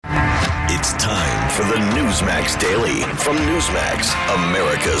It's time for the Newsmax Daily from Newsmax,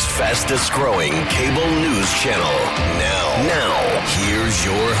 America's fastest growing cable news channel. Now, here's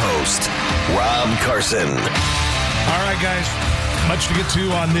your host, Rob Carson. All right, guys, much to get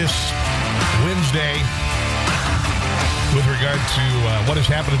to on this Wednesday with regard to what has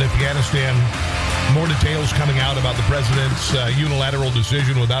happened in Afghanistan. More details coming out about the president's unilateral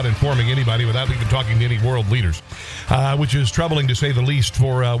decision without informing anybody, without even talking to any world leaders, which is troubling to say the least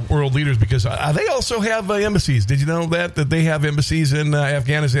for world leaders because they also have embassies. Did you know that they have embassies in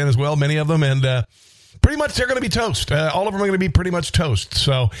Afghanistan as well, many of them, and pretty much they're going to be toast. All of them are going to be pretty much toast.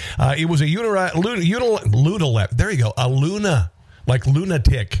 So it was a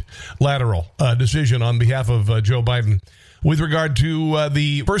lunatic lateral decision on behalf of Joe Biden with regard to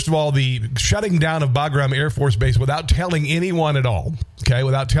the shutting down of Bagram Air Force Base without telling anyone at all,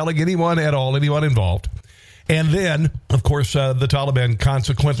 without telling anyone at all, anyone involved. And then, of course, the Taliban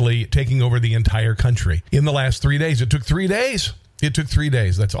consequently taking over the entire country in the last 3 days. It took 3 days.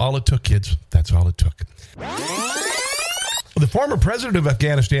 That's all it took, kids. That's all it took. The former president of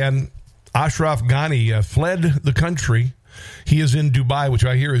Afghanistan, Ashraf Ghani, fled the country. He is in Dubai, which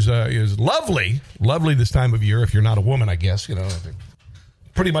I hear is lovely this time of year. If you're not a woman, I guess,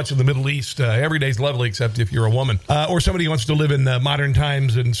 pretty much in the Middle East, every day's lovely except if you're a woman or somebody who wants to live in modern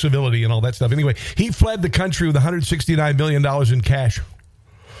times and civility and all that stuff. Anyway, he fled the country with $169 million in cash,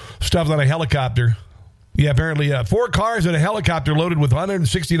 stuffed on a helicopter. Yeah, apparently 4 cars and a helicopter loaded with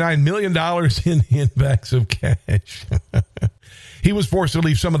 $169 million in bags of cash. He was forced to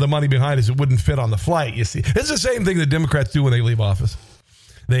leave some of the money behind as it wouldn't fit on the flight, you see. It's the same thing that Democrats do when they leave office.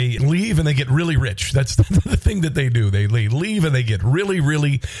 They leave and they get really rich. That's the thing that they do. They leave and they get really,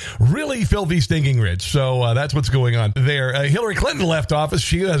 really, really filthy, stinking rich. So that's what's going on there. Hillary Clinton left office.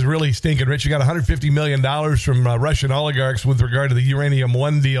 She was really stinking rich. She got $150 million from Russian oligarchs with regard to the Uranium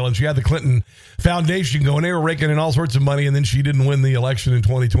One deal. And she had the Clinton Foundation going. They were raking in all sorts of money. And then she didn't win the election in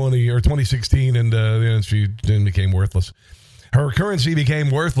 2020 or 2016. And then she then became worthless. Her currency became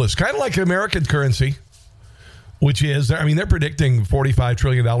worthless, kind of like American currency, which is, they're predicting $45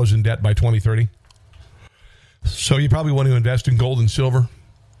 trillion in debt by 2030. So you probably want to invest in gold and silver.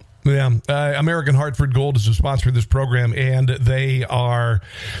 Yeah, American Hartford Gold is a sponsor of this program, and they are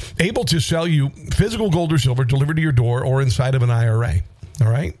able to sell you physical gold or silver delivered to your door or inside of an IRA. All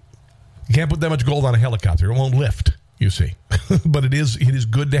right? You can't put that much gold on a helicopter. It won't lift, you see. But it is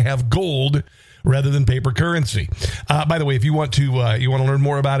good to have gold rather than paper currency. By the way, if you want to learn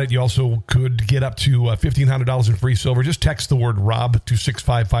more about it, you also could get up to $1,500 in free silver. Just text the word Rob to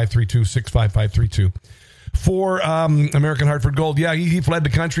 65532, 65532 for American Hartford Gold. Yeah, he fled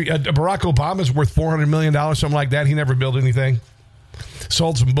the country. Barack Obama's worth $400 million, something like that. He never built anything.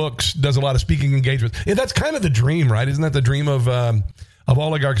 Sold some books, does a lot of speaking engagements. Yeah, that's kind of the dream, right? Isn't that the dream of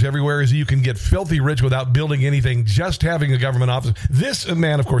oligarchs everywhere, is you can get filthy rich without building anything, just having a government office. This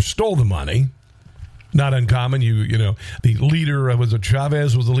man, of course, stole the money. Not uncommon. The leader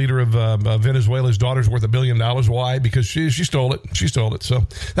Chavez was the leader of Venezuela's daughter's worth $1 billion. Why? Because she stole it. She stole it. So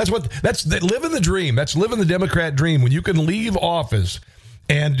that's living the dream. That's living the Democrat dream, when you can leave office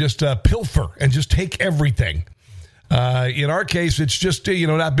and just pilfer and just take everything. In our case, it's just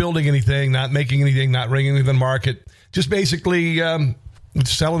not building anything, not making anything, not bringing anything to the market. Just basically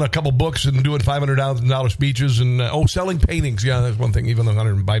selling a couple books and doing $500,000 speeches and selling paintings. Yeah, that's one thing. Even though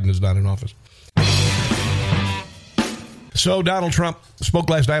Hunter Biden is not in office. So Donald Trump spoke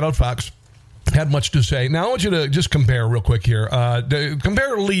last night on Fox, had much to say. Now I want you to just compare real quick here.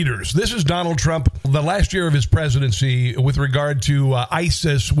 Compare leaders. This is Donald Trump, the last year of his presidency, with regard to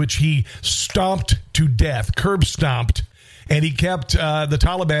ISIS, which he stomped to death, curb stomped, and he kept the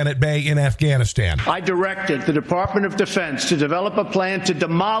Taliban at bay in Afghanistan. I directed the Department of Defense to develop a plan to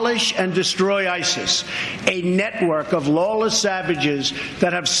demolish and destroy ISIS, a network of lawless savages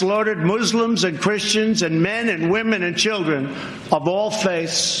that have slaughtered Muslims and Christians and men and women and children of all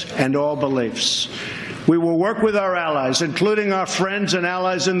faiths and all beliefs. We will work with our allies, including our friends and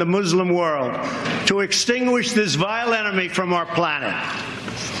allies in the Muslim world, to extinguish this vile enemy from our planet.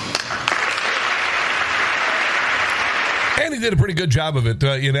 And he did a pretty good job of it.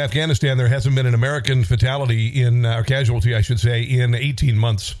 In Afghanistan, there hasn't been an American fatality or casualty, I should say, in 18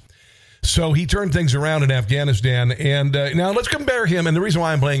 months. So he turned things around in Afghanistan. And now let's compare him. And the reason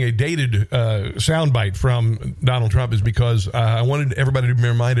why I'm playing a dated soundbite from Donald Trump is because I wanted everybody to be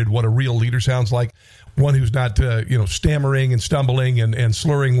reminded what a real leader sounds like. One who's not, stammering and stumbling and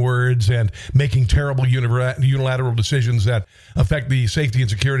slurring words and making terrible unilateral decisions that affect the safety and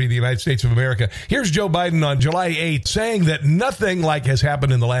security of the United States of America. Here's Joe Biden on July 8th saying that nothing like has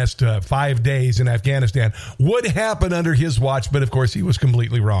happened in the last 5 days in Afghanistan would happen under his watch. But, of course, he was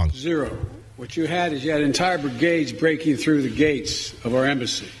completely wrong. Zero. What you had entire brigades breaking through the gates of our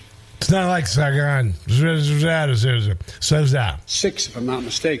embassy. It's not like Saigon. Says that. 6, if I'm not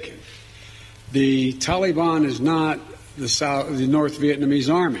mistaken. The Taliban is not the North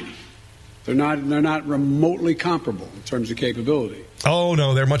Vietnamese army. They're not remotely comparable in terms of capability. Oh,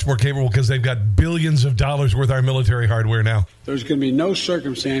 no, they're much more capable because they've got billions of dollars worth of our military hardware now. There's going to be no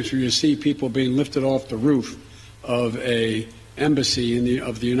circumstance where you see people being lifted off the roof of a embassy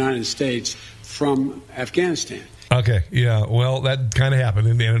of the United States from Afghanistan. Okay, yeah, well, that kind of happened,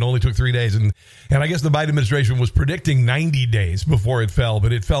 and it only took 3 days. And I guess the Biden administration was predicting 90 days before it fell,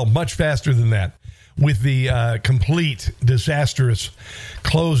 but it fell much faster than that with the complete disastrous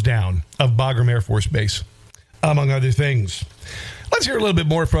close down of Bagram Air Force Base, among other things. Let's hear a little bit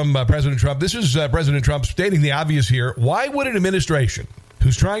more from President Trump. This is President Trump stating the obvious here. Why would an administration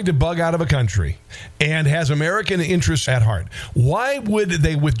who's trying to bug out of a country and has American interests at heart, why would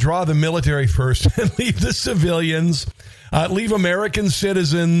they withdraw the military first and leave the civilians, leave American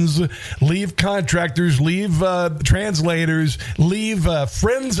citizens, leave contractors, leave translators, leave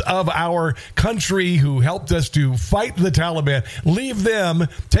friends of our country who helped us to fight the Taliban, leave them,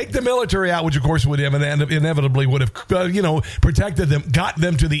 take the military out, which of course would inevitably would have, protected them, got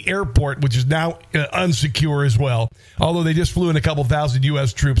them to the airport, which is now unsecure as well, although they just flew in a couple thousand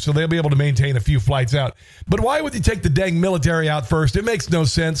U.S. troops, so they'll be able to maintain a few flights out. But why would you take the dang military out first? It makes no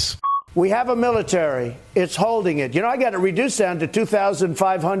sense. We have a military. It's holding it. I got it reduced down to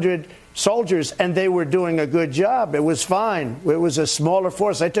 2,500 soldiers, and they were doing a good job. It was fine. It was a smaller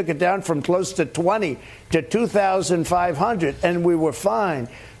force. I took it down from close to 20 to 2,500, and we were fine.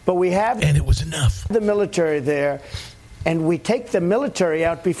 But we have... And it was enough. ...the military there, and we take the military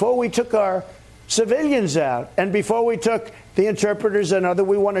out before we took our civilians out, and before we took the interpreters and other,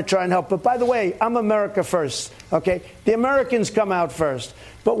 we want to try and help. But by the way, I'm America first, okay? The Americans come out first.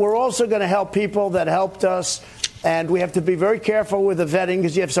 But we're also going to help people that helped us, and we have to be very careful with the vetting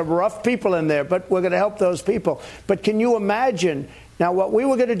because you have some rough people in there, but we're going to help those people. But can you imagine, now what we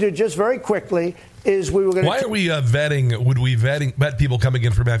were going to do just very quickly is we were going to... Why are we vetting, would we vet people coming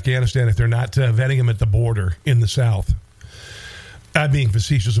in from Afghanistan if they're not vetting them at the border in the South? I'm being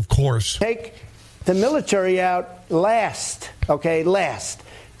facetious, of course. Take the military out last, okay, last.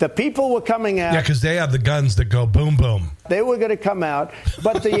 The people were coming out. Yeah, because they have the guns that go boom, boom. They were going to come out,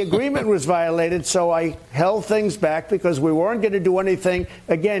 but the agreement was violated, so I held things back because we weren't going to do anything,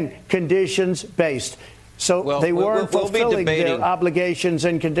 again, conditions-based. So they weren't fulfilling their obligations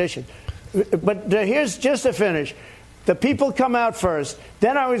and conditions. But here's just to finish. The people come out first.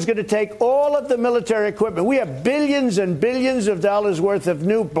 Then I was going to take all of the military equipment. We have billions and billions of dollars worth of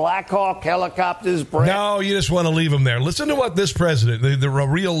new Black Hawk helicopters. No, you just want to leave them there. Listen to what this president, the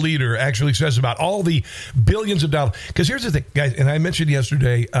real leader, actually says about all the billions of dollars. Because here's the thing, guys, and I mentioned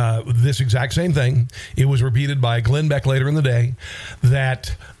yesterday this exact same thing. It was repeated by Glenn Beck later in the day,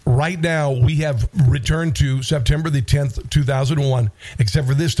 that right now we have returned to September the 10th, 2001, except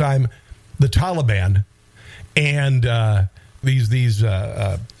for this time, the Taliban and these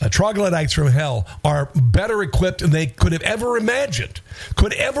troglodytes from hell are better equipped than they could have ever imagined.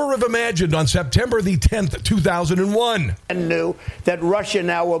 On September the 10th, 2001. And knew that Russia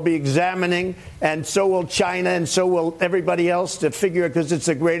now will be examining, and so will China, and so will everybody else to figure it because it's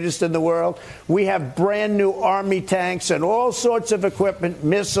the greatest in the world. We have brand new army tanks and all sorts of equipment,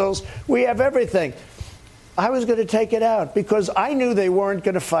 missiles. We have everything. I was going to take it out because I knew they weren't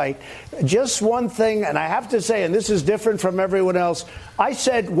going to fight. Just one thing, and I have to say, and this is different from everyone else, I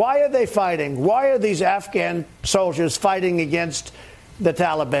said, why are they fighting? Why are these Afghan soldiers fighting against the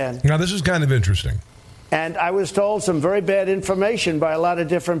Taliban? Now, this is kind of interesting. And I was told some very bad information by a lot of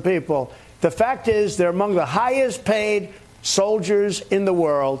different people. The fact is, they're among the highest paid soldiers in the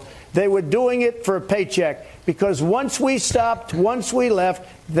world. They were doing it for a paycheck because once we left,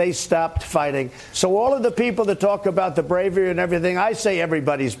 they stopped fighting. So all of the people that talk about the bravery and everything, I say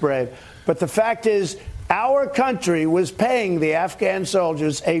everybody's brave. But the fact is, our country was paying the Afghan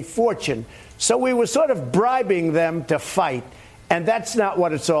soldiers a fortune. So we were sort of bribing them to fight. And that's not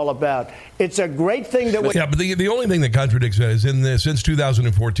what it's all about. It's a great thing that we... Yeah, but the only thing that contradicts that is since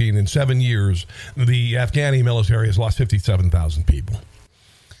 2014, in 7 years, the Afghani military has lost 57,000 people.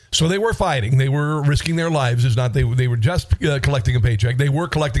 So they were fighting. They were risking their lives. It's not they were just collecting a paycheck. They were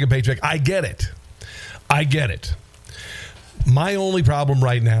collecting a paycheck. I get it. My only problem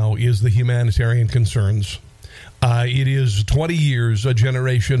right now is the humanitarian concerns. It is 20 years, a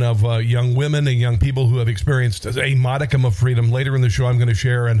generation of young women and young people who have experienced a modicum of freedom. Later in the show, I'm going to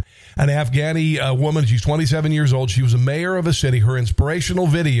share an Afghani woman. She's 27 years old. She was a mayor of a city. Her inspirational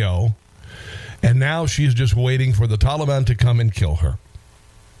video. And now she's just waiting for the Taliban to come and kill her.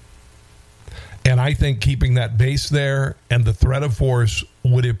 And I think keeping that base there and the threat of force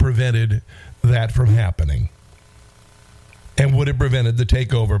would have prevented that from happening and would have prevented the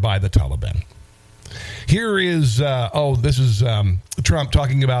takeover by the Taliban. Here is, this is Trump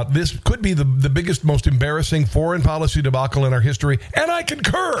talking about this could be the biggest, most embarrassing foreign policy debacle in our history, and I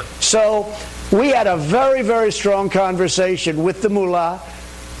concur. So we had a very, very strong conversation with the mullah,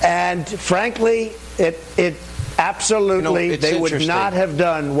 and frankly, it absolutely, they would not have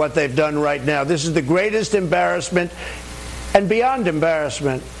done what they've done right now. This is the greatest embarrassment, and beyond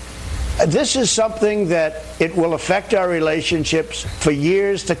embarrassment, this is something that it will affect our relationships for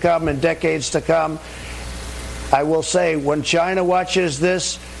years to come and decades to come. I will say, when China watches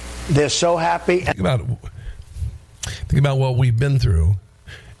this, they're so happy. Think about what we've been through.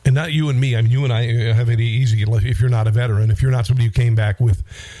 And not you and me. I mean, you and I have it easy if you're not a veteran, if you're not somebody who came back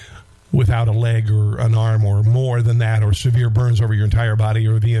without a leg or an arm or more than that, or severe burns over your entire body,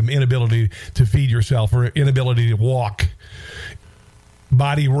 or the inability to feed yourself, or inability to walk.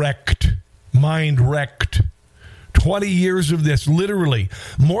 Body wrecked, mind wrecked. 20 years of this, literally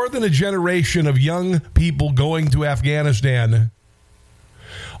more than a generation of young people going to Afghanistan.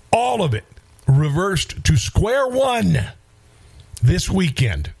 All of it reversed to square one this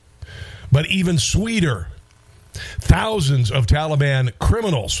weekend. But even sweeter, thousands of Taliban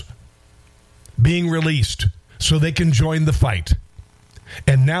criminals being released so they can join the fight.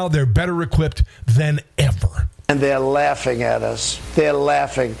 And now they're better equipped than ever. And they're laughing at us. They're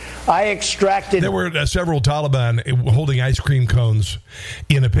laughing. There were several Taliban holding ice cream cones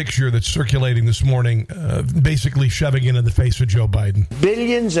in a picture that's circulating this morning, basically shoving it in the face of Joe Biden.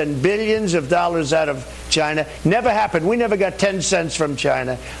 Billions and billions of dollars out of China. Never happened. We never got 10 cents from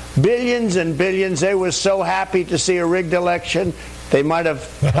China. Billions and billions. They were so happy to see a rigged election. They might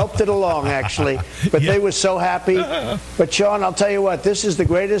have helped it along, actually. But They were so happy. But, Sean, I'll tell you what, this is the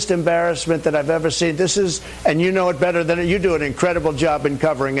greatest embarrassment that I've ever seen. This is, and you know it better than you do an incredible job in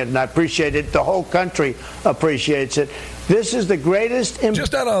covering it, and I appreciate it. The whole country appreciates it. This is the greatest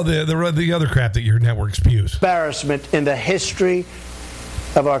just not all the other crap that your network spews. Embarrassment in the history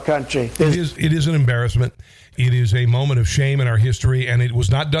of our country. It is an embarrassment. It is a moment of shame in our history, and it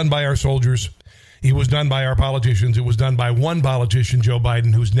was not done by our soldiers. It was done by our politicians. It was done by one politician, Joe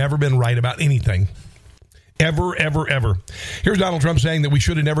Biden, who's never been right about anything. Ever, ever, ever. Here's Donald Trump saying that we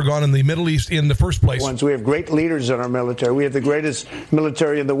should have never gone in the Middle East in the first place. We have great leaders in our military. We have the greatest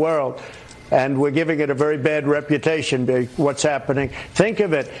military in the world. And we're giving it a very bad reputation by what's happening. Think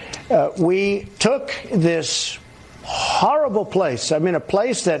of it. We took this horrible place. I mean, a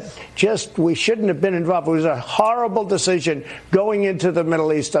place that just we shouldn't have been involved. It was a horrible decision going into the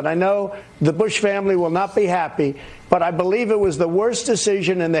Middle East. And I know the Bush family will not be happy, but I believe it was the worst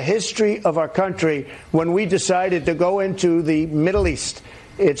decision in the history of our country when we decided to go into the Middle East.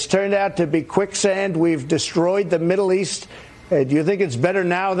 It's turned out to be quicksand. We've destroyed the Middle East. Do you think it's better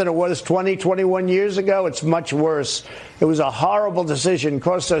now than it was 20, 21 years ago? It's much worse. It was a horrible decision,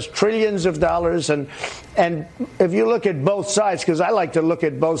 cost us trillions of dollars. And if you look at both sides, because I like to look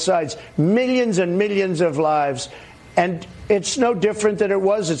at both sides, millions and millions of lives. And it's no different than it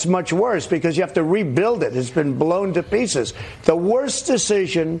was. It's much worse because you have to rebuild it. It's been blown to pieces. The worst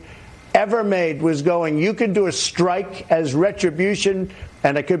decision ever made was you could do a strike as retribution,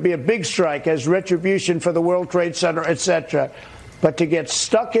 and it could be a big strike as retribution for the World Trade Center, etc. But to get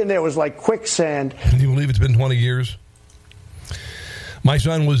stuck in there was like quicksand. Can you believe it's been 20 years? My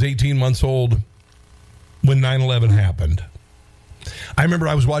son was 18 months old when 9/11 happened. I remember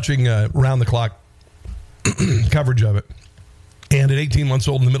I was watching round-the-clock coverage of it. And at 18 months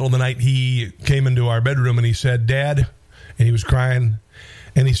old in the middle of the night, he came into our bedroom and he said, "Dad," and he was crying,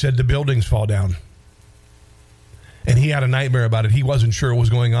 and he said, "The buildings fall down." And he had a nightmare about it. He wasn't sure what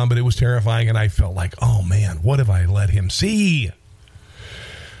was going on, but it was terrifying. And I felt like, oh, man, what have I let him see?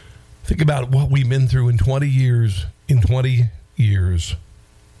 Think about what we've been through in 20 years. In 20 years.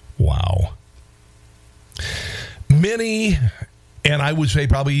 Wow. Many, and I would say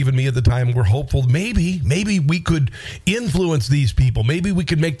probably even me at the time, were hopeful maybe we could influence these people. Maybe we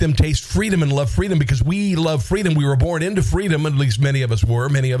could make them taste freedom and love freedom because we love freedom. We were born into freedom, at least many of us were.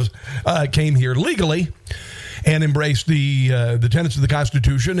 Many of us came here legally and embraced the tenets of the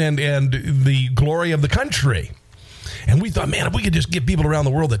Constitution and the glory of the country. And we thought, man, if we could just give people around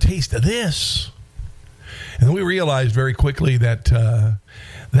the world a taste of this. And then we realized very quickly that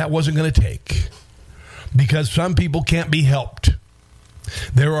that wasn't going to take because some people can't be helped.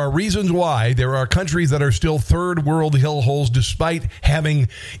 There are reasons why there are countries that are still third world hellholes despite having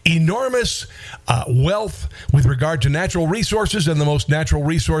enormous wealth with regard to natural resources, and the most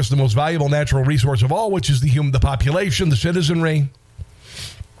valuable natural resource of all, which is the population, the citizenry.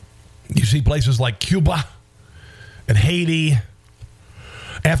 You see places like Cuba and Haiti.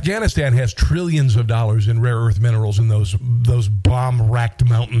 Afghanistan has trillions of dollars in rare earth minerals in those bomb-racked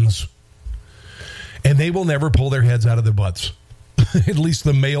mountains. And they will never pull their heads out of their butts. At least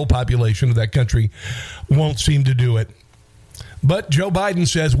the male population of that country won't seem to do it. But Joe Biden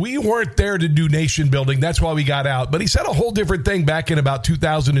says, we weren't there to do nation building. That's why we got out. But he said a whole different thing back in about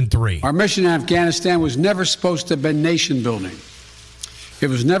 2003. Our mission in Afghanistan was never supposed to have been nation building. It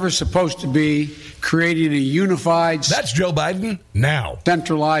was never supposed to be creating a unified... That's Joe Biden now.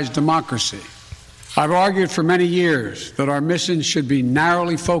 ...centralized democracy. I've argued for many years that our mission should be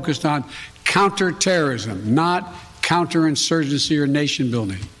narrowly focused on counterterrorism, not counterinsurgency or nation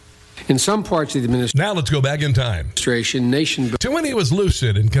building. In some parts of the administration... Now let's go back in time. ...nation... To when he was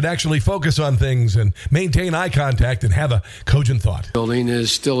lucid and could actually focus on things and maintain eye contact and have a cogent thought. ...building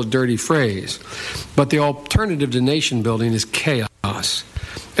is still a dirty phrase. But the alternative to nation building is chaos.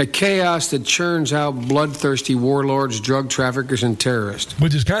 A chaos that churns out bloodthirsty warlords, drug traffickers, and terrorists.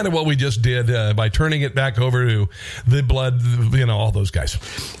 Which is kind of what we just did by turning it back over to the blood, all those guys.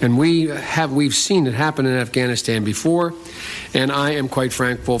 And we've seen it happen in Afghanistan before, and I am quite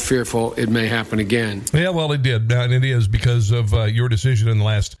fearful it may happen again. Yeah, well, it did, and it is because of your decision in the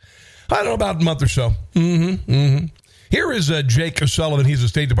last, about a month or so. Here is Jake Sullivan. He's a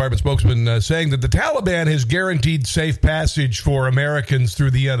State Department spokesman saying that the Taliban has guaranteed safe passage for Americans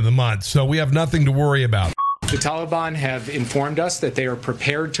through the end of the month. So we have nothing to worry about. The Taliban have informed us that they are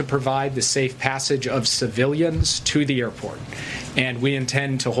prepared to provide the safe passage of civilians to the airport, and we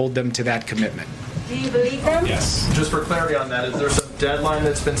intend to hold them to that commitment. Do you believe them? Yes. Just for clarity on that, is there some deadline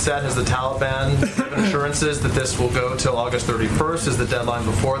that's been set? Has the Taliban given assurances that this will go till August 31st? Is the deadline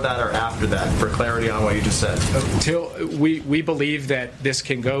before that or after that? For clarity on what you just said. We believe that this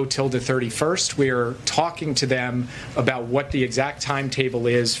can go till the 31st. We are talking to them about what the exact timetable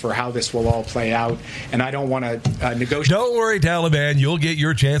is for how this will all play out, and I don't want to negotiate. Don't worry, Taliban. You'll get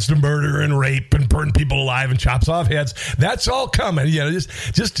your chance to murder and rape and burn people alive and chops off heads. That's all coming.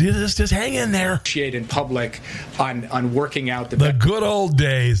 Just hang in there. In public on working out the good old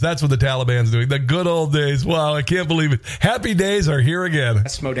days. That's what the Taliban's doing. The good old days. Wow, I can't believe it. Happy days are here again.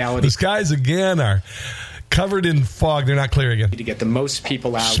 Best modality. The skies again are covered in fog. They're not clear again. To get the most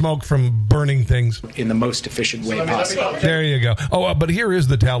people out. Smoke from burning things. In the most efficient way possible. There you go. But here is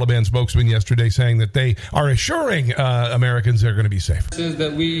the Taliban spokesman yesterday saying that they are assuring Americans they're going to be safe. Is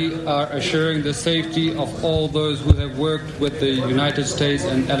that we are assuring the safety of all those who have worked with the United States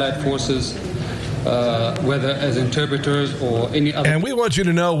and allied forces, whether as interpreters or any other. And we want you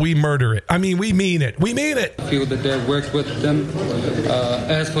to know we murder it. I mean, we mean it. We mean it. Feel that they've worked with them.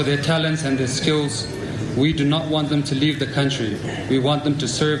 As for their talents and their skills, we do not want them to leave the country. We want them to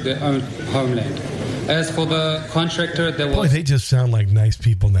serve their own homeland. As for the contractor, there was... Boy, they just sound like nice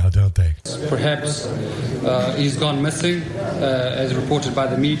people now, don't they? Perhaps he's gone missing, as reported by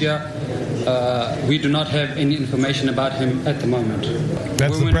the media. We do not have any information about him at the moment.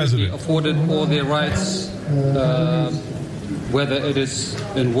 That's Women the president. Will be afforded all their rights, whether it is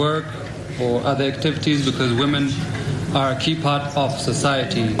in work or other activities, because women are a key part of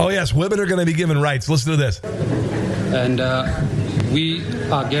society. Oh, yes, women are going to be given rights. Listen to this. And we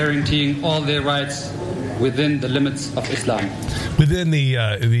are guaranteeing all their rights within the limits of Islam. Within the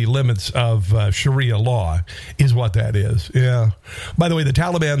limits of Sharia law is what that is. Yeah. By the way, the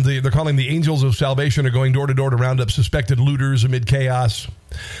Taliban, they're calling the Angels of Salvation, are going door to door to round up suspected looters amid chaos.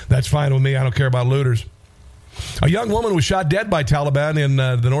 That's fine with me. I don't care about looters. A young woman was shot dead by Taliban in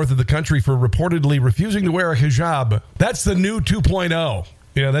the north of the country for reportedly refusing to wear a hijab. That's the new 2.0.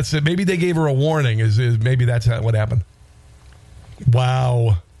 Yeah, that's it. Maybe they gave her a warning. Maybe that's what happened.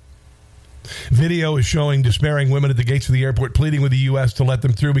 Wow. Video is showing despairing women at the gates of the airport pleading with the U.S. to let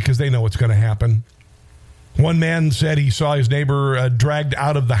them through because they know what's going to happen. One man said he saw his neighbor dragged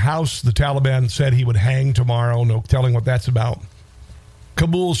out of the house. The Taliban said he would hang tomorrow. No telling what that's about.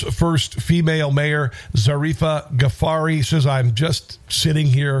 Kabul's first female mayor, Zarifa Ghaffari, says, I'm just sitting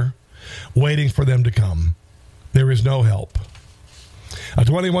here waiting for them to come. There is no help. A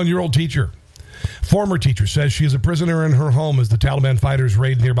 21-year-old teacher, former teacher, says she is a prisoner in her home as the Taliban fighters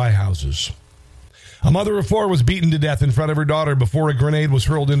raid nearby houses. A mother of 4 was beaten to death in front of her daughter before a grenade was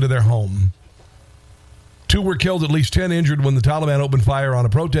hurled into their home. 2 were killed, at least 10 injured when the Taliban opened fire on a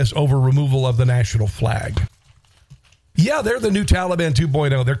protest over removal of the national flag. Yeah, they're the new Taliban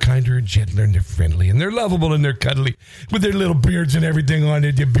 2.0. They're kinder and gentler and they're friendly and they're lovable and they're cuddly with their little beards and everything on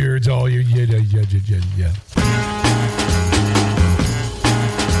it. Their beards, all yeah.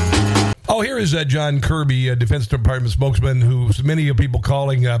 Oh, here is John Kirby, Defense Department spokesman, who many people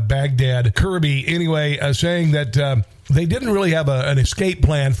calling Baghdad Kirby. Anyway, saying that they didn't really have an escape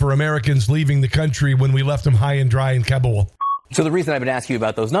plan for Americans leaving the country when we left them high and dry in Kabul. So the reason I've been asking you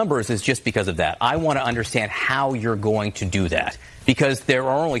about those numbers is just because of that. I want to understand how you're going to do that, because there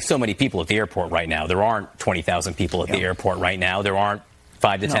are only so many people at the airport right now. There aren't 20,000 people at the airport right now. There aren't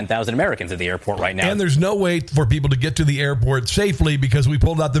 5,000 to 10,000 Americans at the airport right now. And there's no way for people to get to the airport safely because we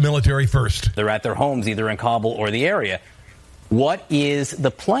pulled out the military first. They're at their homes either in Kabul or the area. What is the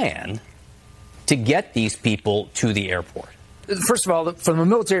plan to get these people to the airport? First of all, from a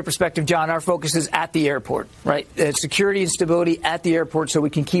military perspective, John, our focus is at the airport, right? Security and stability at the airport so we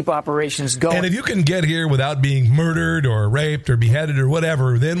can keep operations going. And if you can get here without being murdered or raped or beheaded or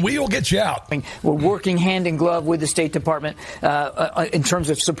whatever, then we will get you out. We're working hand in glove with the State Department in terms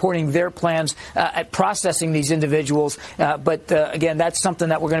of supporting their plans at processing these individuals. But again, that's something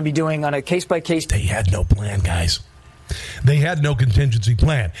that we're going to be doing on a case-by-case. They had no plan, guys. They had no contingency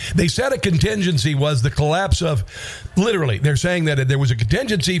plan. They said a contingency was the collapse of, literally, they're saying that there was a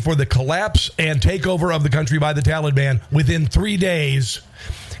contingency for the collapse and takeover of the country by the Taliban within 3 days.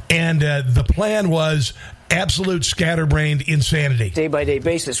 And the plan was absolute scatterbrained insanity. Day-by-day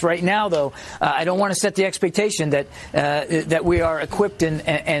basis. Right now, though, I don't want to set the expectation that that we are equipped and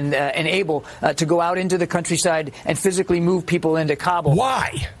able to go out into the countryside and physically move people into Kabul.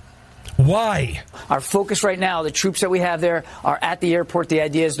 Why? Why? Our focus right now, the troops that we have there are at the airport. The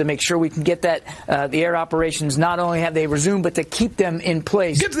idea is to make sure we can get that the air operations, not only have they resumed, but to keep them in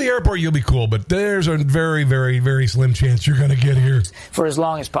place. Get to the airport, you'll be cool, but there's a very, very, very slim chance you're going to get here. For as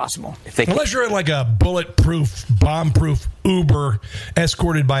long as possible. Unless you're in like a bulletproof, bomb-proof Uber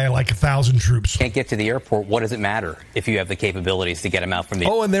escorted by like 1,000 troops. Can't get to the airport. What does it matter if you have the capabilities to get them out from the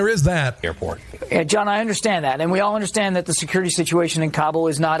and there is that airport? Yeah, John, I understand that. And we all understand that the security situation in Kabul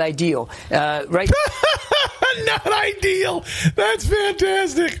is not ideal. Right? Not ideal. That's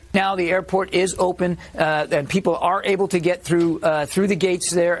fantastic. Now the airport is open, and people are able to get through the gates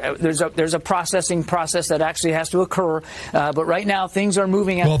there. There's a processing process that actually has to occur. But right now things are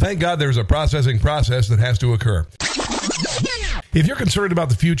moving. Well, thank God there's a processing process that has to occur. If you're concerned about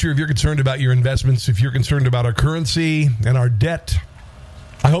the future, if you're concerned about your investments, if you're concerned about our currency and our debt,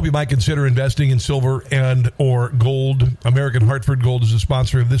 I hope you might consider investing in silver and or gold. American Hartford Gold is a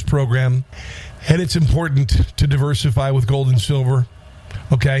sponsor of this program, and it's important to diversify with gold and silver.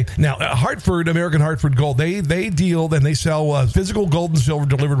 Okay. Now, American Hartford Gold, they deal and they sell physical gold and silver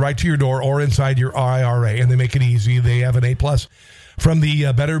delivered right to your door or inside your IRA, and they make it easy. They have an A+ from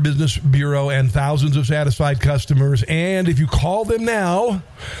the Better Business Bureau and thousands of satisfied customers. And if you call them now,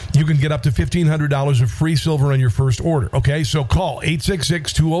 you can get up to $1,500 of free silver on your first order. Okay, so call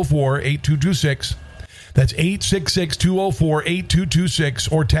 866-204-8226. That's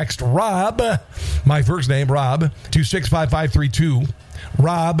 866-204-8226, or text Rob, my first name, Rob, to 65532.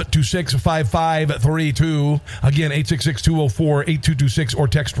 Rob to 65532. Again, 866-204-8226, or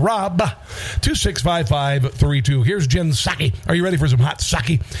text Rob to 65532. Here's Jen Psaki. Are you ready for some hot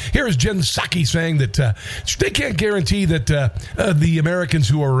sake? Here is Jen Psaki saying that they can't guarantee that the Americans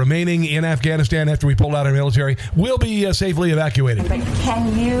who are remaining in Afghanistan after we pull out our military will be safely evacuated. But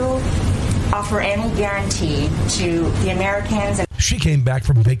can you offer any guarantee to the Americans? She came back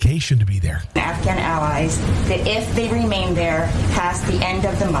from vacation to be there. Afghan allies that if they remain there past the end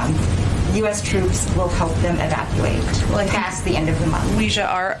of the month, U.S. troops will help them evacuate past the end of the month. Leisha,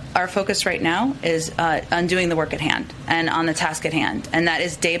 our focus right now is on doing the work at hand and on the task at hand, and that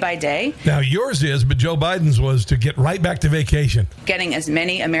is day by day. Now, yours is, but Joe Biden's was to get right back to vacation. Getting as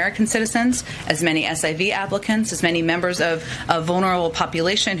many American citizens, as many SIV applicants, as many members of a vulnerable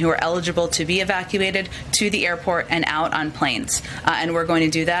population who are eligible to be evacuated to the airport and out on planes. And we're going to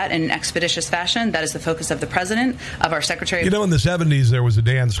do that in an expeditious fashion. That is the focus of the president, of our secretary. You know, in the 70s, there was a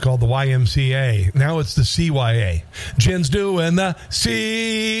dance called the YMCA. Now it's the CYA. Jen's doing the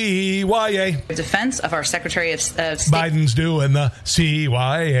CYA. Defense of our Secretary of State. Biden's doing the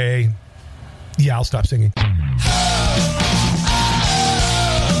CYA. Yeah, I'll stop singing.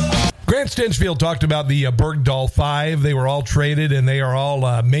 Grant Stinchfield talked about the Bergdahl Five. They were all traded, and they are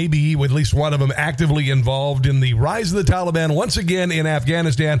all, maybe with at least one of them, actively involved in the rise of the Taliban once again in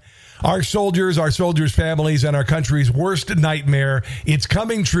Afghanistan. Our soldiers' families, and our country's worst nightmare. It's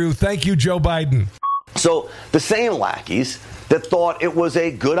coming true. Thank you, Joe Biden. So the same lackeys that thought it was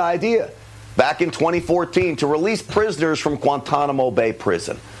a good idea back in 2014 to release prisoners from Guantanamo Bay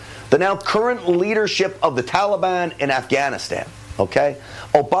prison, the now current leadership of the Taliban in Afghanistan, okay?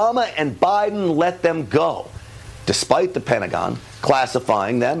 Obama and Biden let them go, despite the Pentagon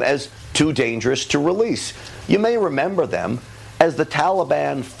classifying them as too dangerous to release. You may remember them as the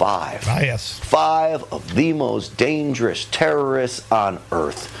Taliban Five. Ah, yes. 5 of the most dangerous terrorists on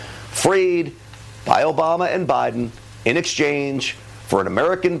earth, freed by Obama and Biden in exchange for an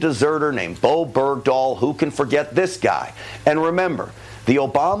American deserter named Bo Bergdahl. Who can forget this guy? And remember, the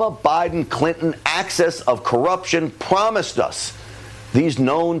Obama, Biden, Clinton axis of corruption promised us these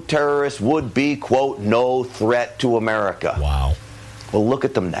known terrorists would be, quote, no threat to America. Wow. Well, look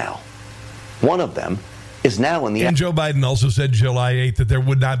at them now. One of them is now in the... And Joe Biden also said July 8th that there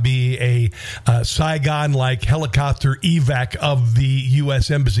would not be a Saigon-like helicopter evac of the U.S.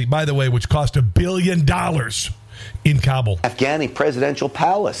 Embassy, by the way, which cost $1 billion in Kabul. Afghani presidential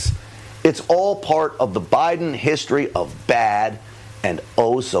palace. It's all part of the Biden history of bad and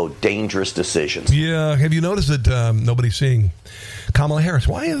oh so dangerous decisions. Yeah, have you noticed that nobody's seeing Kamala Harris?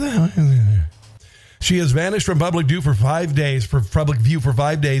 Why is that? She has vanished from public view for 5 days.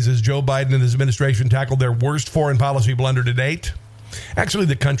 As Joe Biden and his administration tackled their worst foreign policy blunder to date. Actually,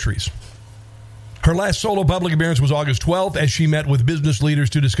 the country's. Her last solo public appearance was August 12th as she met with business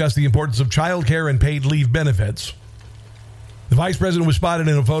leaders to discuss the importance of child care and paid leave benefits. The vice president was spotted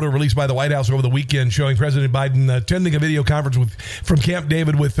in a photo released by the White House over the weekend showing President Biden attending a video conference from Camp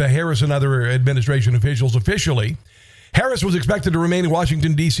David with Harris and other administration officials. Officially, Harris was expected to remain in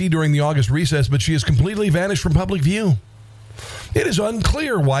Washington, D.C. during the August recess, but she has completely vanished from public view. It is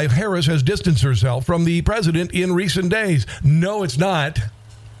unclear why Harris has distanced herself from the president in recent days. No, it's not.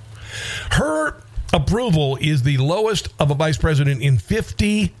 Her approval is the lowest of a vice president in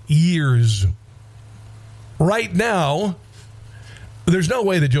 50 years. Right now, there's no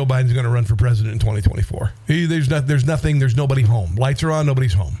way that Joe Biden's going to run for president in 2024. There's nobody home. Lights are on,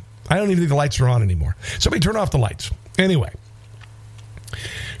 nobody's home. I don't even think the lights are on anymore. Somebody turn off the lights. Anyway,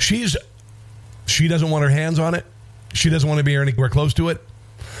 she doesn't want her hands on it. She doesn't want to be anywhere close to it.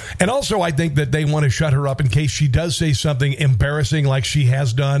 And also, I think that they want to shut her up in case she does say something embarrassing like she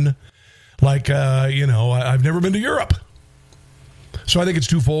has done. Like, I've never been to Europe. So I think it's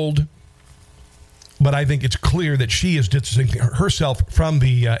twofold. But I think it's clear that she is distancing herself from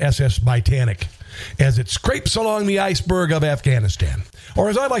the SS Titanic as it scrapes along the iceberg of Afghanistan. Or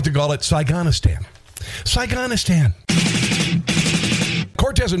as I like to call it, Saigonistan. Saigonistan.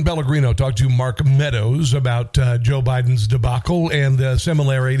 Cortez and Pellegrino talked to Mark Meadows about Joe Biden's debacle and the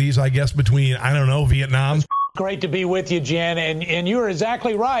similarities, I guess, between, Vietnam. Great to be with you, Jen, and you're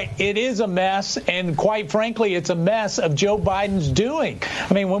exactly right. It is a mess, and quite frankly, it's a mess of Joe Biden's doing.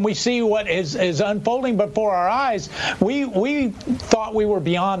 I mean, when we see what is unfolding before our eyes, we thought we were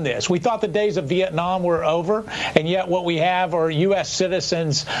beyond this. We thought the days of Vietnam were over, and yet what we have are U.S.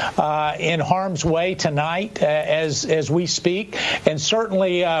 citizens in harm's way tonight as we speak. And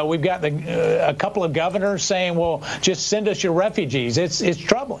certainly we've got a couple of governors saying, well, just send us your refugees. It's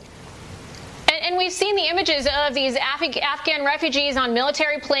troubling. And we've seen the images of these Afghan refugees on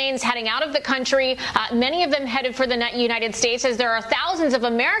military planes heading out of the country, many of them headed for the United States, as there are thousands of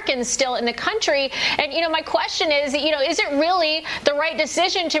Americans still in the country. And, my question is, is it really the right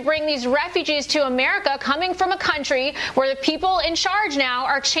decision to bring these refugees to America coming from a country where the people in charge now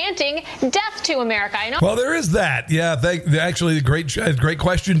are chanting death to America? Well, there is that. Yeah, actually, great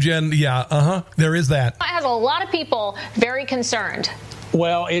question, Jen. Yeah, there is that. It has a lot of people very concerned.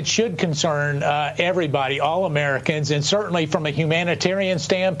 Well, it should concern everybody, all Americans, and certainly from a humanitarian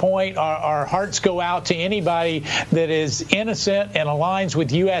standpoint, our hearts go out to anybody that is innocent and aligns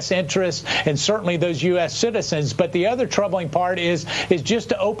with U.S. interests, and certainly those U.S. citizens. But the other troubling part is just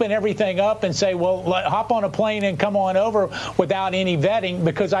to open everything up and say, well, hop on a plane and come on over without any vetting,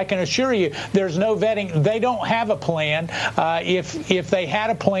 because I can assure you there's no vetting. They don't have a plan. If they had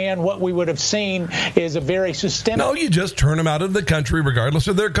a plan, what we would have seen is a very systemic... No, you just turn them out of the country regardless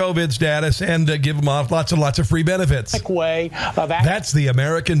of their COVID status and give them off lots and lots of free benefits. That's the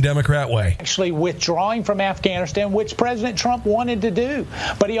American Democrat way. Actually withdrawing from Afghanistan, which President Trump wanted to do.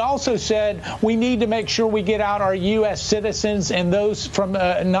 But he also said we need to make sure we get out our U.S. citizens and those from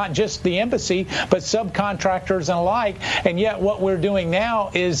not just the embassy, but subcontractors and alike. And yet what we're doing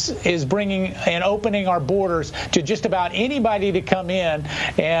now is bringing and opening our borders to just about anybody to come in.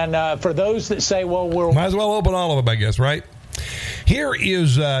 And for those that say, well, might as well open all of them, I guess, right? Here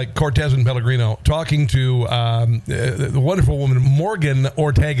is Cortez and Pellegrino talking to the wonderful woman Morgan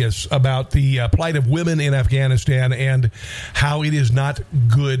Ortegas about the plight of women in Afghanistan and how it is not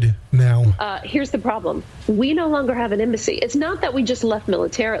good now. Here's the problem. We no longer have an embassy. It's not that we just left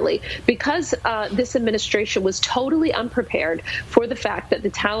militarily. Because this administration was totally unprepared for the fact that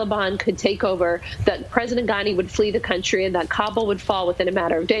the Taliban could take over, that President Ghani would flee the country, and that Kabul would fall within a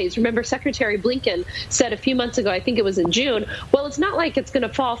matter of days. Remember, Secretary Blinken said a few months ago, I think it was in June, well, it's not like it's going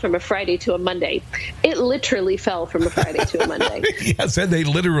to fall from a Friday to a Monday. It literally fell from a Friday to a Monday. Yes, and they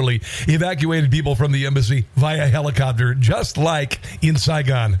literally evacuated people from the embassy via helicopter, just like in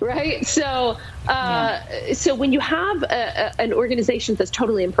Saigon. Right? So when you have an organization that's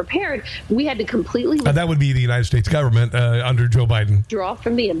totally unprepared, we had to completely that would be the United States government under Joe Biden. Draw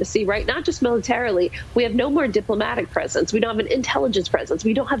from the embassy, right? Not just militarily. We have no more diplomatic presence. We don't have an intelligence presence.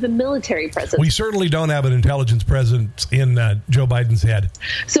 We don't have a military presence. We certainly don't have an intelligence presence in Joe Biden's head.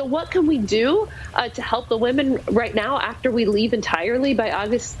 So what can we do to help the women right now after we leave entirely by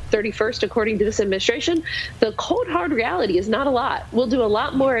August 31st, according to this administration? The cold, hard reality is not a lot. We'll do a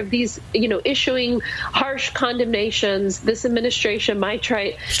lot more of these, issuing harsh condemnations. This administration might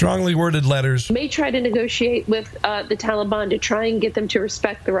try... strongly worded letters. May try to negotiate with the Taliban to try and get them to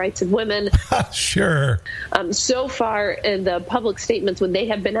respect the rights of women. Sure. So far in the public statements, when they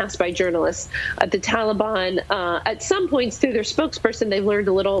have been asked by journalists, the Taliban, at some points through their spokesperson, they've learned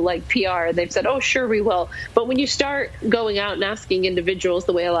a little like PR. They've said, oh, sure, we will. But when you start going out and asking individuals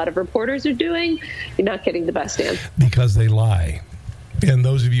the way a lot of reporters are doing, you're not getting the best answer. Because they lie. And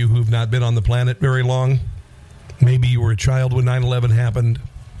those of you who've not been on the planet very long, maybe you were a child when 9/11 happened,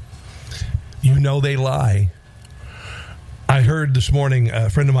 you know they lie. I heard this morning a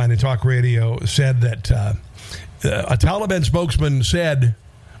friend of mine in talk radio said that a Taliban spokesman said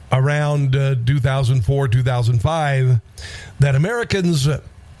around 2004, 2005, that Americans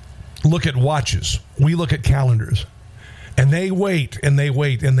look at watches. We look at calendars. And they wait, and they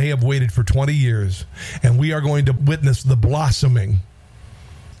wait, and they have waited for 20 years. And we are going to witness the blossoming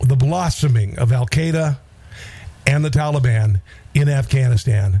of Al-Qaeda and the Taliban in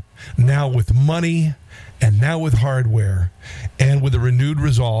Afghanistan, now with money and now with hardware and with a renewed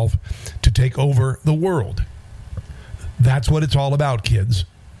resolve to take over the world. That's what it's all about, kids.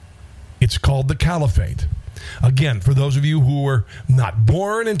 It's called the Caliphate. Again, for those of you who were not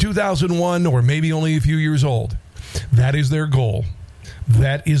born in 2001 or maybe only a few years old, that is their goal.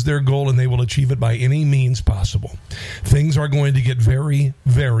 That is their goal, and they will achieve it by any means possible. Things are going to get very,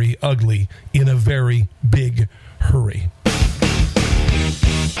 very ugly in a very big hurry.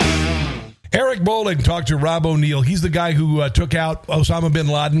 Eric Bolling talked to Rob O'Neill. He's the guy who took out Osama bin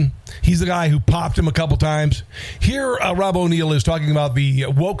Laden. He's the guy who popped him a couple times. Here, Rob O'Neill is talking about the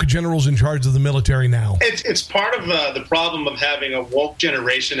woke generals in charge of the military now. It's part of the problem of having a woke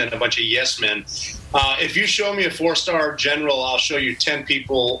generation and a bunch of yes men. If you show me a 4-star general, I'll show you 10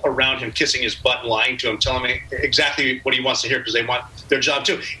 people around him kissing his butt and lying to him, telling me exactly what he wants to hear because they want their job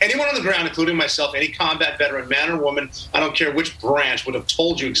too. Anyone on the ground, including myself, any combat veteran, man or woman, I don't care which branch, would have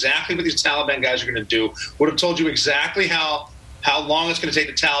told you exactly what these Taliban guys are going to do, would have told you exactly how long it's going to take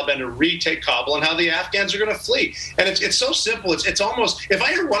the Taliban to retake Kabul and how the Afghans are going to flee. And it's so simple. It's almost, if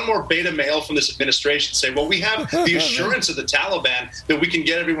I hear one more beta male from this administration say, well, we have the assurance of the Taliban that we can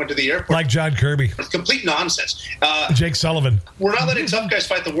get everyone to the airport. Like John Kirby. It's complete nonsense. Jake Sullivan. We're not letting tough guys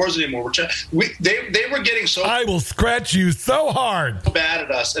fight the wars anymore. They were getting so... I will scratch you so hard. ...bad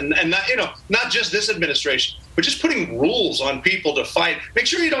at us. And not just this administration, but just putting rules on people to fight. Make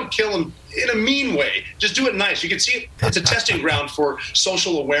sure you don't kill them in a mean way. Just do it nice. You can see it's a testing ground for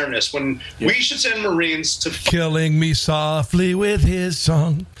social awareness when we should send Marines to... Killing me softly with his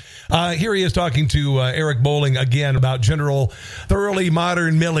song. Here he is talking to Eric Bolling again about General Thoroughly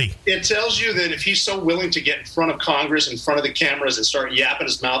Modern Milley. It tells you that if he's so willing to get in front of Congress, in front of the cameras, and start yapping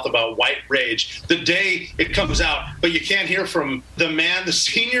his mouth about white rage, the day it comes out, but you can't hear from the man, the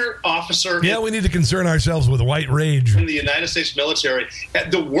senior officer... Yeah, we need to concern ourselves with white rage. ...in the United States military, at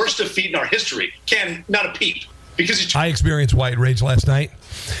the worst defeat in our history. Not a peep. Because I experienced white rage last night.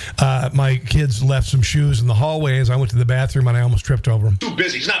 My kids left some shoes in the hallway as I went to the bathroom, and I almost tripped over them. Too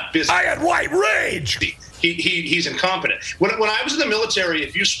busy. He's not busy. I had white rage. He's incompetent. When I was in the military,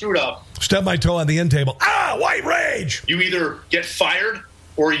 if you screwed up... Stubbed my toe on the end table. White rage. You either get fired,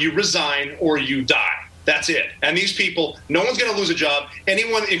 or you resign, or you die. That's it. And these people, no one's going to lose a job.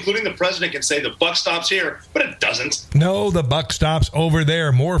 Anyone, including the president, can say the buck stops here, but it doesn't. No, the buck stops over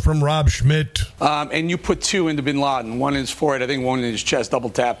there. More from Rob Schmidt. And you put 2 into bin Laden. One in his forehead, I think one in his chest, double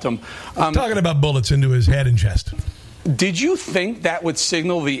tapped him. Talking about bullets into his head and chest. Did you think that would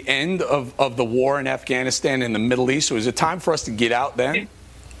signal the end of the war in Afghanistan and the Middle East? Was it time for us to get out then?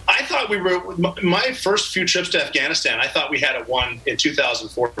 I thought my first few trips to Afghanistan, I thought we had it won in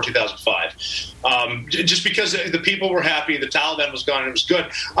 2004, 2005. Just because the people were happy, the Taliban was gone, and it was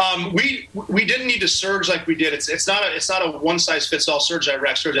good. We didn't need to surge like we did. It's not a one-size-fits-all surge in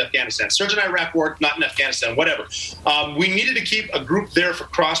Iraq, surge in Afghanistan. Surge in Iraq worked, not in Afghanistan, whatever. We needed to keep a group there for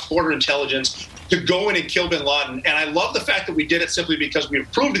cross-border intelligence, to go in and kill bin Laden. And I love the fact that we did it simply because we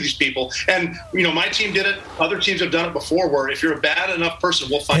have proved to these people. And, my team did it. Other teams have done it before, where if you're a bad enough person,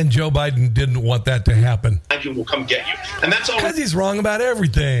 we'll find you. And Joe Biden didn't want that to happen. You will come get you. And that's all. Because he's wrong about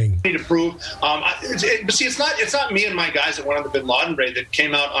everything. Need to prove. But see, it's not me and my guys that went on the bin Laden raid that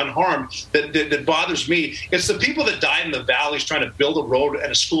came out unharmed that bothers me. It's the people that died in the valleys trying to build a road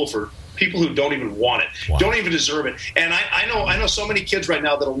and a school for people who don't even want it, don't even deserve it. And I know so many kids right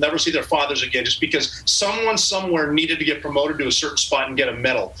now that'll never see their fathers again just because someone somewhere needed to get promoted to a certain spot and get a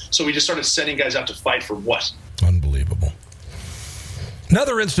medal. So we just started sending guys out to fight for what? Unbelievable.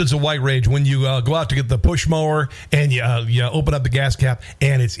 Another instance of white rage when you go out to get the push mower and you open up the gas cap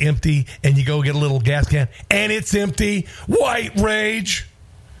and it's empty, and you go get a little gas can and it's empty. White rage.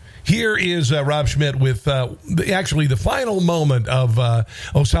 Here is Rob Schmitt with actually the final moment of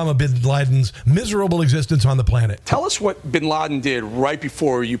Osama bin Laden's miserable existence on the planet. Tell us what bin Laden did right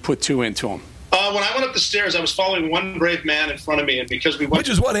before you put two into him. When I went up the stairs, I was following one brave man in front of me, and because we went... Which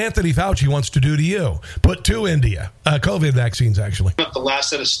is what Anthony Fauci wants to do to you. Put two into you. COVID vaccines, actually. Up the last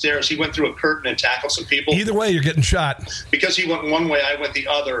set of stairs, he went through a curtain and tackled some people. Either way, you're getting shot. Because he went one way, I went the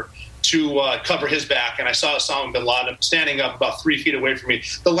other to cover his back, and I saw Osama bin Laden standing up about 3 feet away from me.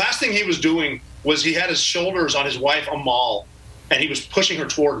 The last thing he was doing was he had his shoulders on his wife, Amal, and he was pushing her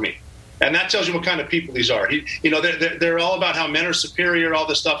toward me. And that tells you what kind of people these are. They're all about how men are superior, all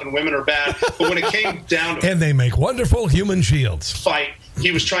this stuff, and women are bad. But when it came down to and they make wonderful human shields. Fight,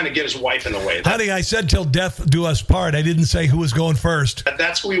 he was trying to get his wife in the way. Honey, I said till death do us part. I didn't say who was going first.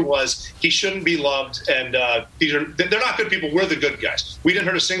 That's who he was. He shouldn't be loved. And they're not good people. We're the good guys. We didn't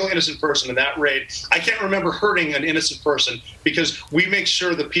hurt a single innocent person in that raid. I can't remember hurting an innocent person because we make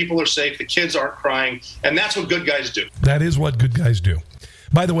sure the people are safe, the kids aren't crying, and that's what good guys do. That is what good guys do.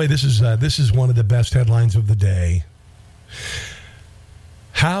 By the way, this is one of the best headlines of the day.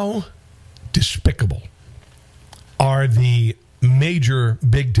 How despicable are the major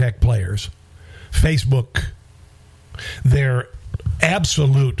big tech players? Facebook, their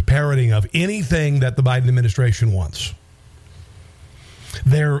absolute parroting of anything that the Biden administration wants.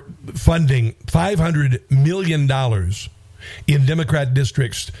 They're funding $500 million in Democrat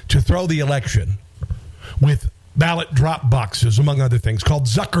districts to throw the election with ballot drop boxes, among other things, called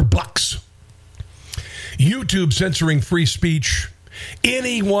Zuckerbucks. YouTube censoring free speech.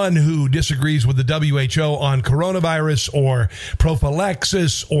 Anyone who disagrees with the WHO on coronavirus or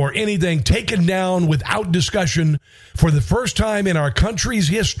prophylaxis or anything taken down without discussion. For the first time in our country's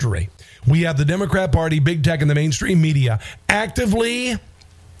history, we have the Democrat Party, big tech, and the mainstream media actively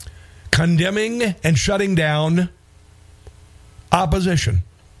condemning and shutting down opposition.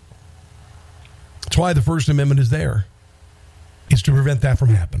 That's why the First Amendment is there, is to prevent that from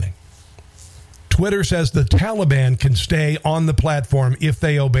happening. Twitter says the Taliban can stay on the platform if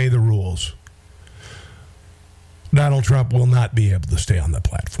they obey the rules. Donald Trump will not be able to stay on the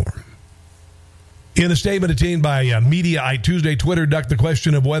platform. In a statement obtained by Mediaite Tuesday, Twitter ducked the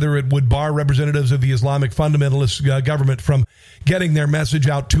question of whether it would bar representatives of the Islamic fundamentalist government from getting their message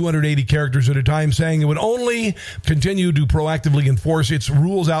out 280 characters at a time, saying it would only continue to proactively enforce its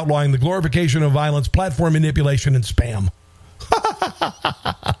rules outlawing the glorification of violence, platform manipulation, and spam.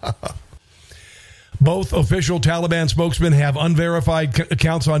 Both official Taliban spokesmen have unverified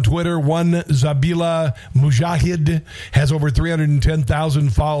accounts on Twitter. One, Zabila Mujahid, has over 310,000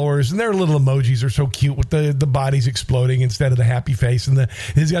 followers, and their little emojis are so cute with the bodies exploding instead of the happy face, and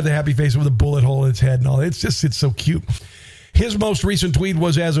he's got the happy face with a bullet hole in its head and all. It's so cute. His most recent tweet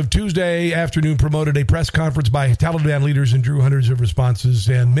was, as of Tuesday afternoon, promoted a press conference by Taliban leaders and drew hundreds of responses,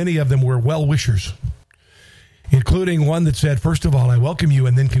 and many of them were well-wishers, including one that said, first of all, I welcome you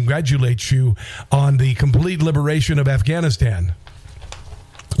and then congratulate you on the complete liberation of Afghanistan.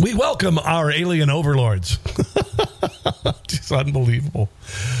 We welcome our alien overlords. It's unbelievable.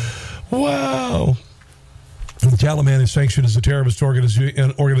 Wow. The Taliban is sanctioned as a terrorist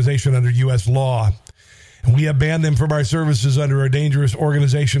organization under U.S. law. And we have banned them from our services under our dangerous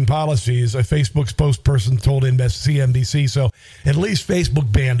organization policies, a Facebook spokesperson told CNBC. So at least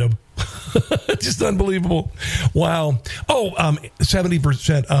Facebook banned them. Just unbelievable. Wow.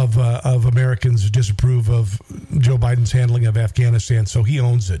 70% of Americans disapprove of Joe Biden's handling of Afghanistan, so he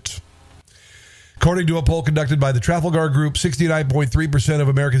owns it. According to a poll conducted by the Trafalgar Group, 69.3% of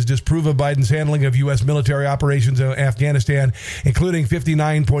Americans disapprove of Biden's handling of U.S. military operations in Afghanistan, including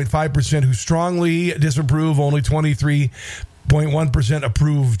 59.5% who strongly disapprove. Only 23.1%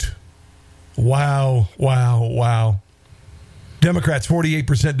 approved. Wow. Democrats,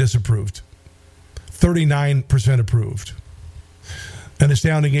 48% disapproved. 39% approved. An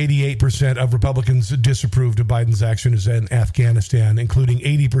astounding 88% of Republicans disapproved of Biden's actions in Afghanistan, including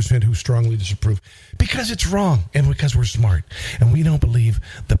 80% who strongly disapprove. Because it's wrong and because we're smart. And we don't believe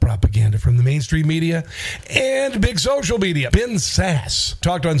the propaganda from the mainstream media and big social media. Ben Sasse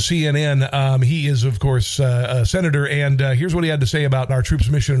talked on CNN. He is, of course, a senator. And here's what he had to say about our troops'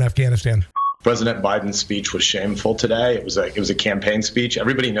 mission in Afghanistan. President Biden's speech was shameful today. It was a campaign speech.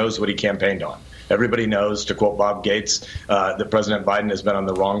 Everybody knows what he campaigned on. Everybody knows, to quote Bob Gates, that President Biden has been on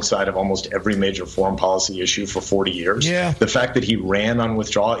the wrong side of almost every major foreign policy issue for 40 years. Yeah. The fact that he ran on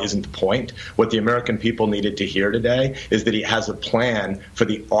withdrawal isn't the point. What the American people needed to hear today is that he has a plan for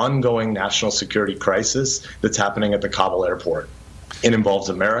the ongoing national security crisis that's happening at the Kabul airport. It involves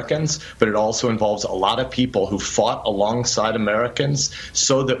Americans, but it also involves a lot of people who fought alongside Americans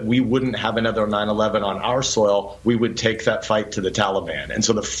so that we wouldn't have another 9/11 on our soil. We would take that fight to the Taliban. And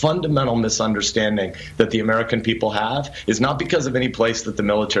so the fundamental misunderstanding that the American people have is not because of any place that the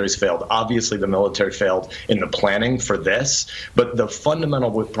military's failed. Obviously, the military failed in the planning for this. But the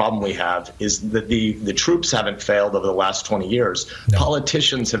fundamental problem we have is that the troops haven't failed over the last 20 years. No.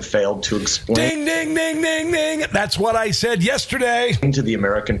 Politicians have failed to explain. Ding, ding, ding, ding, ding. That's what I said yesterday. To the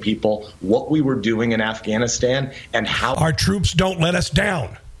American people what we were doing in Afghanistan and how our troops don't let us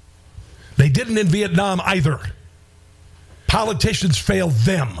down. They didn't in Vietnam either. Politicians failed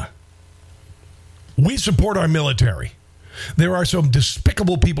them. We support our military. There are some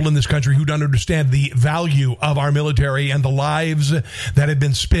despicable people in this country who don't understand the value of our military and the lives that have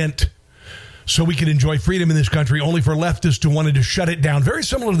been spent so we can enjoy freedom in this country, only for leftists to wanted to shut it down. Very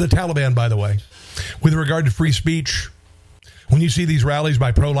similar to the Taliban, by the way, with regard to free speech. When you see these rallies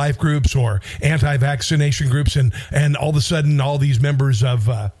by pro-life groups or anti-vaccination groups and all of a sudden all these members of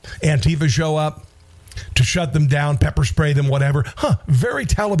Antifa show up to shut them down, pepper spray them, whatever. Very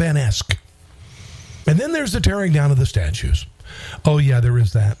Taliban-esque. And then there's the tearing down of the statues. Oh, yeah, there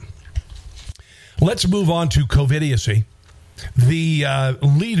is that. Let's move on to COVIDiocy. The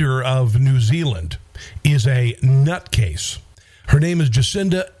leader of New Zealand is a nutcase. Her name is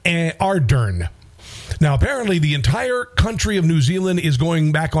Jacinda Ardern. Now, apparently, the entire country of New Zealand is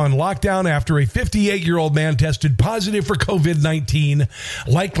going back on lockdown after a 58-year-old man tested positive for COVID-19,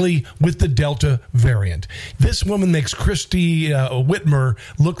 likely with the Delta variant. This woman makes Christy Whitmer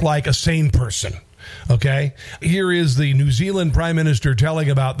look like a sane person. Okay? Here is the New Zealand Prime Minister telling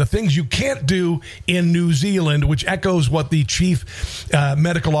about the things you can't do in New Zealand, which echoes what the chief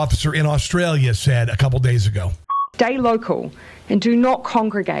medical officer in Australia said a couple days ago. Stay local and do not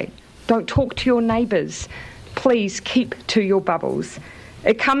congregate. Don't talk to your neighbours. Please keep to your bubbles.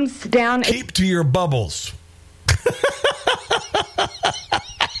 It comes down... Keep to your bubbles.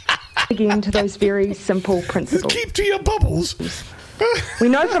 Again, to those very simple principles. Keep to your bubbles. We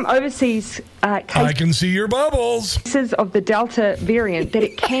know from overseas I can see your bubbles. Cases of the Delta variant that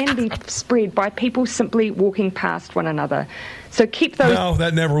it can be spread by people simply walking past one another. So keep those... No,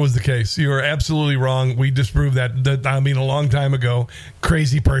 that never was the case. You are absolutely wrong. We disproved that, a long time ago.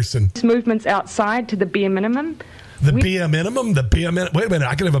 Crazy person. Movements outside to the bare minimum. The beer minimum? The beer minimum? Wait a minute,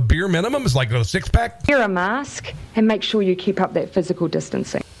 I can have a beer minimum? It's like a six-pack? Wear a mask and make sure you keep up that physical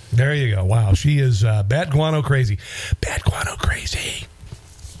distancing. There you go. Wow, she is bat guano crazy. Bat guano crazy.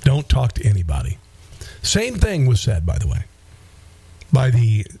 Don't talk to anybody. Same thing was said, by the way, by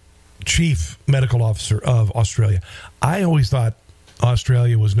the chief medical officer of Australia. I always thought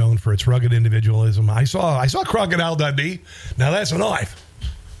Australia was known for its rugged individualism. I saw Crocodile Dundee. Now that's a knife.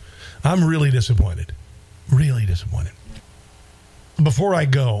 I'm really disappointed. Really disappointed. Before I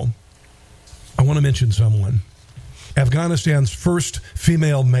go, I want to mention someone. Afghanistan's first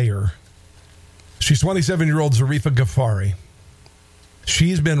female mayor. She's 27-year-old Zarifah Ghaffari.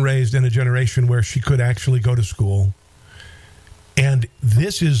 She's been raised in a generation where she could actually go to school. And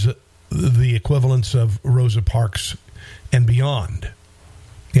this is the equivalence of Rosa Parks and beyond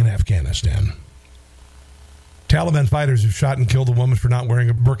in Afghanistan. Taliban fighters have shot and killed a woman for not wearing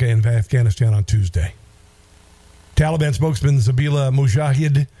a burqa in Afghanistan on Tuesday. Taliban spokesman Zabihullah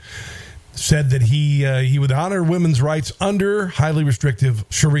Mujahid said that he would honor women's rights under highly restrictive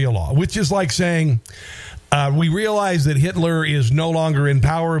Sharia law, which is like saying, we realize that Hitler is no longer in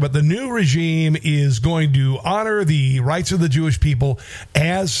power, but the new regime is going to honor the rights of the Jewish people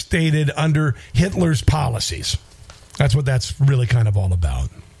as stated under Hitler's policies. That's what that's really kind of all about.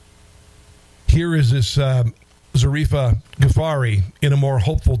 Here is this Zarifah Ghaffari in a more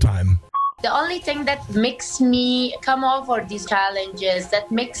hopeful time. The only thing that makes me come over these challenges,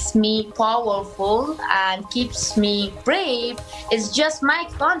 that makes me powerful and keeps me brave is just my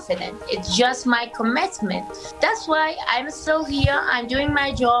confidence. It's just my commitment. That's why I'm still here. I'm doing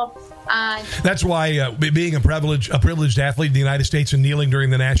my job. And that's why being a privileged athlete in the United States and kneeling during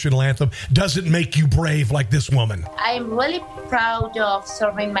the national anthem doesn't make you brave like this woman. I'm really proud of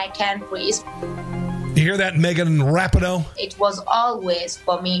serving my country. You hear that, Megan Rapinoe? It was always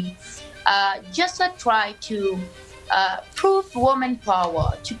for me just a try to prove woman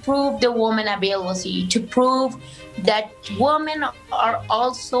power, to prove the woman ability, to prove that women are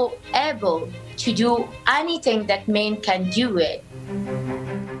also able to do anything that men can do it.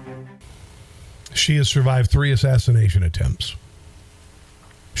 She has survived 3 assassination attempts.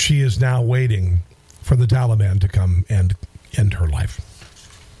 She is now waiting for the Taliban to come and end her life.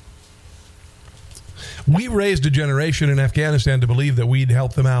 We raised a generation in Afghanistan to believe that we'd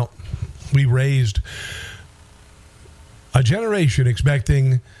help them out. We raised a generation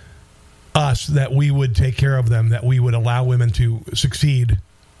expecting us that we would take care of them, that we would allow women to succeed.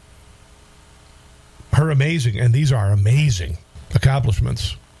 Her amazing, and these are amazing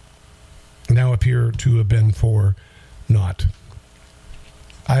accomplishments, now appear to have been for naught.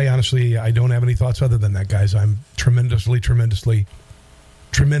 I don't have any thoughts other than that, guys. I'm tremendously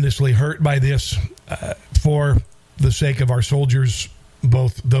hurt by this for the sake of our soldiers,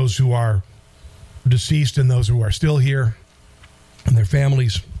 both those who are deceased and those who are still here and their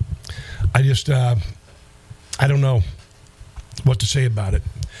families. I don't know what to say about it.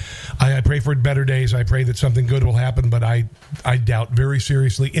 I pray for better days. I pray that something good will happen, but I doubt very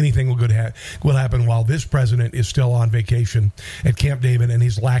seriously anything will happen while this president is still on vacation at Camp David and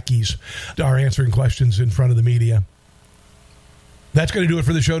his lackeys are answering questions in front of the media. That's going to do it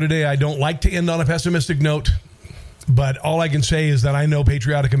for the show today. I don't like to end on a pessimistic note, but all I can say is that I know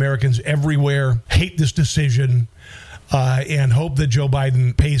patriotic Americans everywhere hate this decision and hope that Joe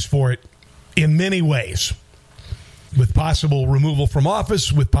Biden pays for it in many ways, with possible removal from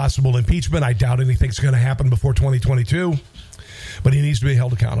office, with possible impeachment. I doubt anything's going to happen before 2022, but he needs to be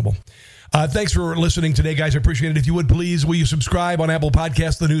held accountable. Thanks for listening today, guys. I appreciate it. If you would, please, will you subscribe on Apple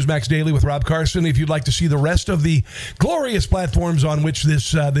Podcasts, the Newsmax Daily with Rob Carson? If you'd like to see the rest of the glorious platforms on which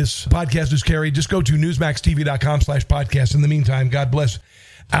this podcast is carried, just go to newsmaxtv.com/podcast. In the meantime, God bless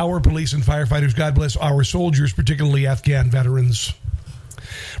our police and firefighters. God bless our soldiers, particularly Afghan veterans.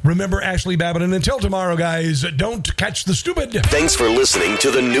 Remember Ashley Babbitt, and until tomorrow, guys, don't catch the stupid. Thanks for listening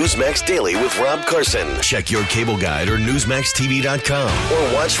to the Newsmax Daily with Rob Carson. Check your cable guide or newsmaxtv.com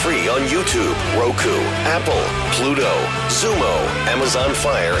or watch free on YouTube, Roku, Apple, Pluto, Zumo, Amazon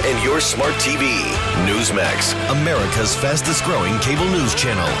Fire, and your smart TV. Newsmax, America's fastest growing cable news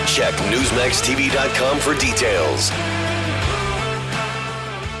channel. Check newsmaxtv.com for details.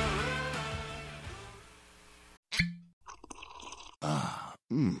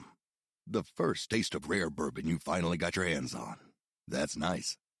 The first taste of rare bourbon you finally got your hands on. That's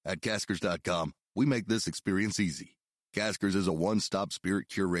nice. At Caskers.com, we make this experience easy. Caskers is a one-stop spirit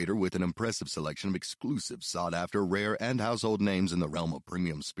curator with an impressive selection of exclusive, sought-after, rare, and household names in the realm of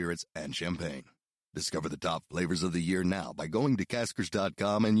premium spirits and champagne. Discover the top flavors of the year now by going to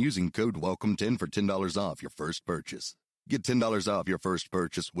Caskers.com and using code WELCOME10 for $10 off your first purchase. Get $10 off your first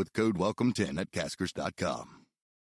purchase with code WELCOME10 at Caskers.com.